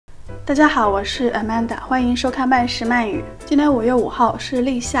大家好，我是 Amanda， 欢迎收看曼食慢语。今天5月5号是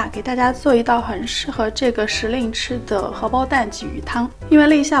立夏，给大家做一道很适合这个时令吃的荷包蛋鲫鱼汤。因为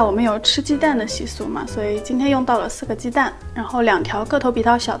立夏我们有吃鸡蛋的习俗嘛，所以今天用到了4个鸡蛋，然后2条个头比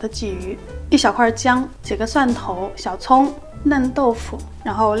较小的鲫鱼，1小块姜，几个蒜头、小葱、嫩豆腐，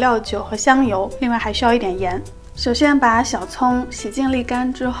然后料酒和香油，另外还需要一点盐。首先把小葱洗净沥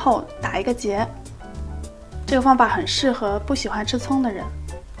干之后打一个结，这个方法很适合不喜欢吃葱的人。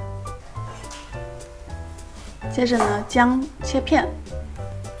接着呢，姜切片，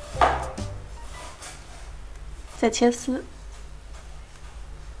再切丝，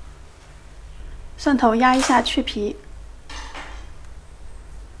蒜头压一下去皮，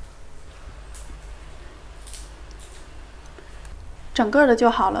整个的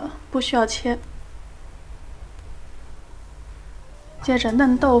就好了，不需要切。接着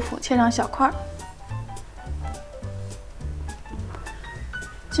嫩豆腐切成小块。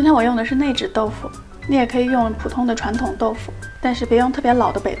今天我用的是内酯豆腐。你也可以用普通的传统豆腐，但是别用特别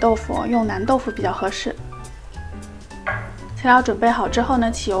老的北豆腐，用南豆腐比较合适。材料准备好之后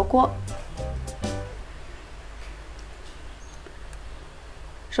呢，起油锅。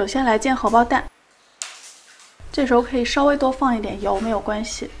首先来煎荷包蛋，这时候可以稍微多放一点油，没有关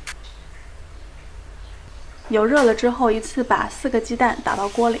系。油热了之后，一次把4个鸡蛋打到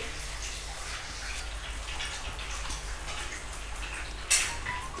锅里。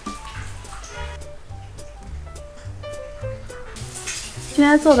今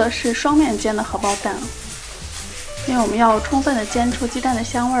天做的是双面煎的荷包蛋，因为我们要充分的煎出鸡蛋的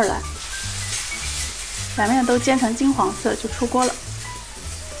香味来。2面都煎成金黄色就出锅了。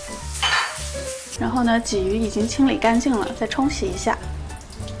然后呢，鲫鱼已经清理干净了，再冲洗一下。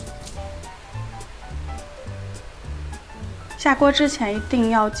下锅之前一定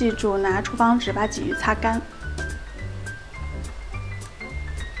要记住拿厨房纸把鲫鱼擦干。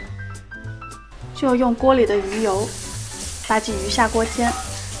就用锅里的鱼油把鲫鱼下锅煎，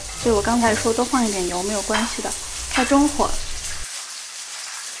所以我刚才说多放一点油没有关系的。开中火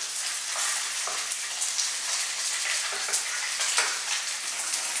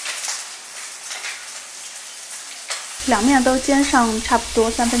，2面都煎上差不多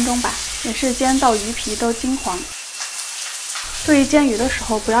3分钟吧，也是煎到鱼皮都金黄。注意煎鱼的时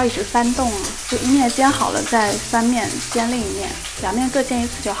候不要一直翻动啊，就一面煎好了再翻面煎另一面，2面各煎1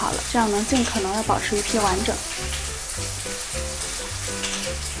次就好了，这样能尽可能的保持鱼皮完整。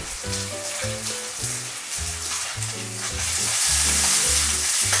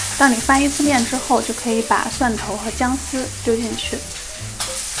当你翻1次面之后，就可以把蒜头和姜丝丢进去，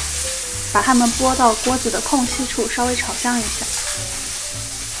把它们拨到锅子的空隙处，稍微炒香一下。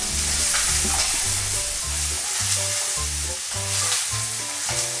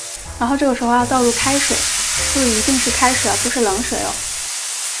然后这个时候要倒入开水，注意一定是开水，而不是冷水哦。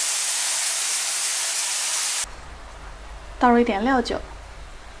倒入一点料酒，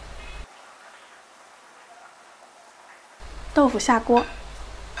豆腐下锅。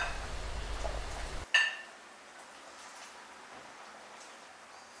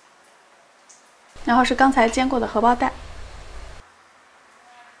然后是刚才煎过的荷包蛋，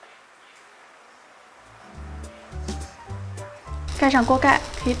盖上锅盖，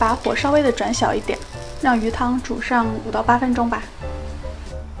可以把火稍微的转小一点，让鱼汤煮上5到8分钟吧。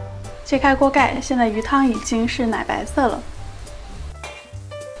揭开锅盖，现在鱼汤已经是奶白色了。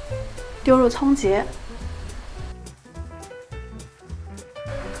丢入葱节，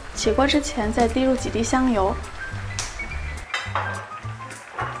起锅之前再滴入几滴香油。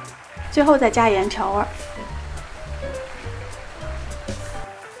最后再加盐调味，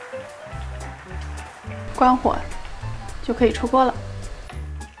关火就可以出锅了。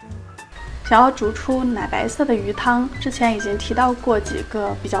想要煮出奶白色的鱼汤，之前已经提到过几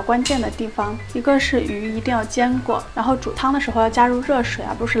个比较关键的地方，一个是鱼一定要煎过，然后煮汤的时候要加入热水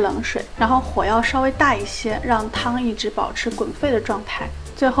而不是冷水，然后火要稍微大一些，让汤一直保持滚沸的状态。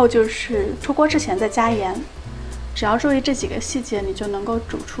最后就是出锅之前再加盐。只要注意这几个细节，你就能够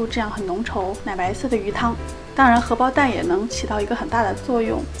煮出这样很浓稠奶白色的鱼汤。当然荷包蛋也能起到一个很大的作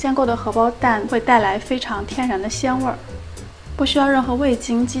用，煎过的荷包蛋会带来非常天然的鲜味儿，不需要任何味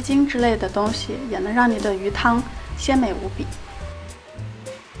精、鸡精之类的东西，也能让你的鱼汤鲜美无比。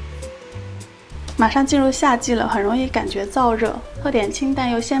马上进入夏季了，很容易感觉燥热，喝点清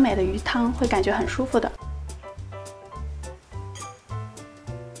淡又鲜美的鱼汤会感觉很舒服的。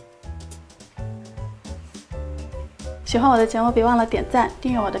喜欢我的节目，别忘了点赞、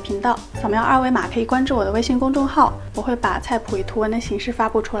订阅我的频道，扫描2维码可以关注我的微信公众号，我会把菜谱以图文的形式发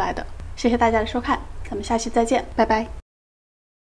布出来的。谢谢大家的收看，咱们下期再见，拜拜。